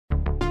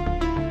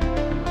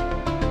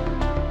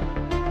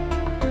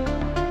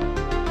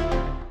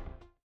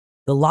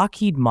The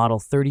Lockheed Model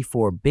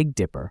 34 Big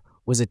Dipper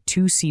was a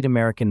two-seat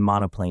American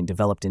monoplane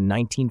developed in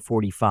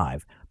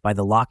 1945 by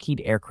the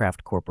Lockheed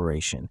Aircraft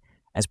Corporation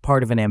as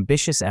part of an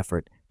ambitious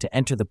effort to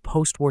enter the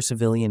post-war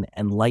civilian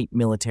and light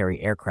military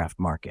aircraft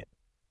market.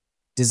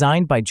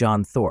 Designed by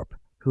John Thorp,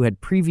 who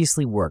had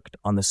previously worked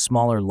on the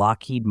smaller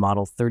Lockheed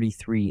Model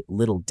 33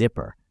 Little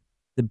Dipper,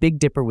 the Big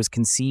Dipper was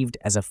conceived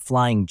as a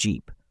flying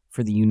jeep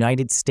for the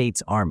United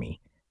States Army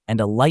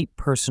and a light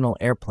personal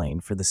airplane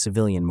for the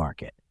civilian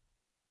market.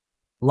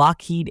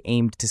 Lockheed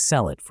aimed to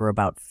sell it for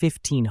about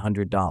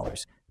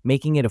 $1,500,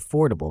 making it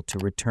affordable to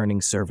returning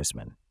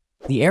servicemen.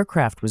 The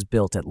aircraft was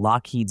built at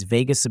Lockheed's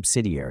Vega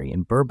subsidiary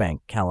in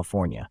Burbank,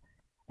 California,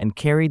 and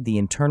carried the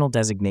internal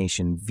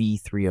designation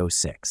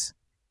V306.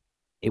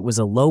 It was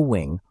a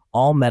low-wing,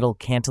 all-metal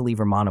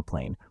cantilever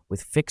monoplane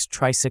with fixed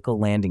tricycle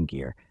landing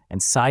gear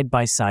and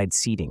side-by-side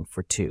seating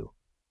for two.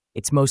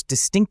 Its most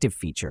distinctive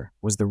feature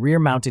was the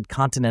rear-mounted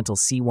Continental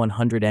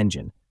C100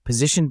 engine,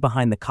 positioned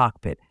behind the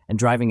cockpit and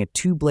driving a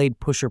two-blade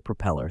pusher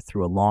propeller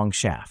through a long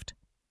shaft.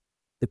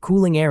 The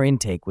cooling air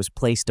intake was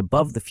placed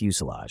above the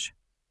fuselage.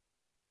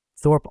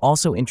 Thorp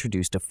also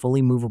introduced a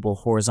fully movable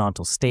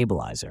horizontal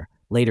stabilizer,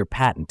 later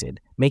patented,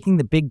 making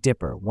the Big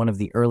Dipper one of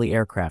the early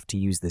aircraft to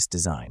use this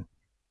design.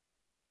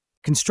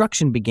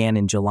 Construction began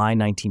in July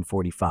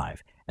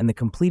 1945, and the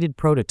completed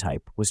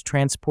prototype was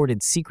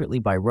transported secretly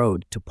by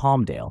road to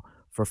Palmdale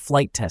for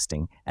flight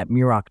testing at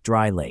Muroc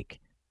Dry Lake,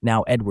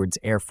 now Edwards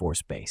Air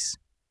Force Base.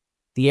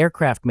 The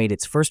aircraft made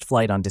its first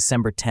flight on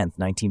December 10,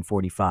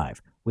 1945,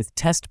 with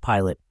test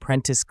pilot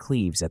Prentice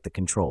Cleaves at the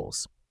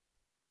controls.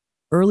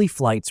 Early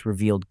flights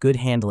revealed good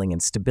handling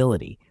and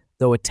stability,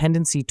 though a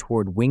tendency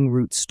toward wing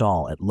root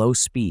stall at low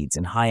speeds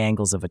and high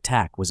angles of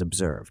attack was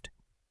observed.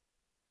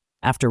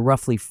 After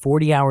roughly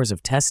 40 hours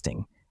of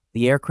testing,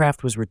 the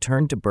aircraft was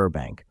returned to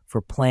Burbank for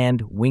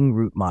planned wing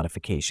root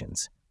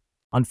modifications.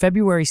 On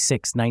February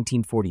 6,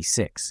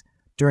 1946,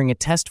 during a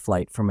test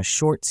flight from a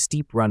short,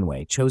 steep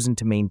runway chosen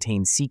to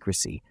maintain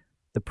secrecy,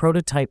 the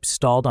prototype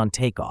stalled on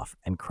takeoff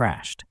and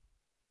crashed.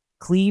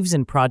 Cleaves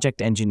and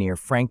project engineer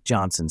Frank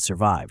Johnson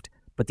survived,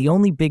 but the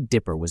only Big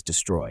Dipper was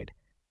destroyed.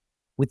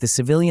 With the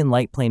civilian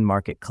lightplane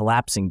market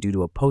collapsing due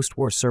to a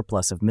post-war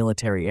surplus of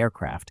military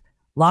aircraft,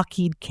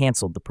 Lockheed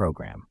canceled the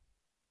program.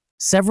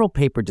 Several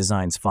paper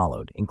designs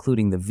followed,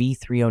 including the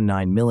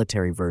V309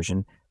 military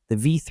version, the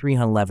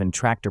V311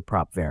 tractor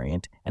prop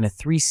variant, and a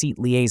three-seat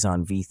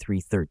Liaison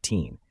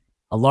V313.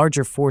 A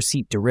larger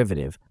four-seat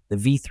derivative, the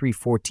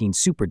V314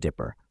 Super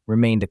Dipper,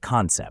 remained a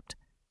concept.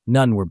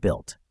 None were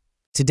built.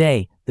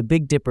 Today, the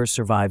Big Dipper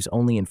survives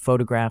only in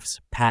photographs,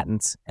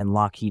 patents, and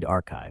Lockheed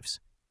archives.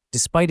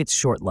 Despite its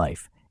short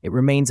life, it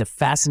remains a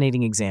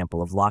fascinating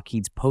example of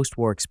Lockheed's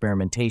post-war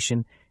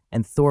experimentation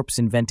and Thorp's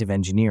inventive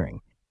engineering,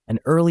 an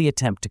early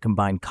attempt to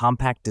combine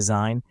compact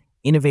design,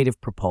 innovative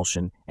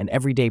propulsion, and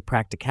everyday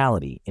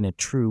practicality in a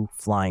true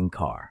flying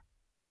car.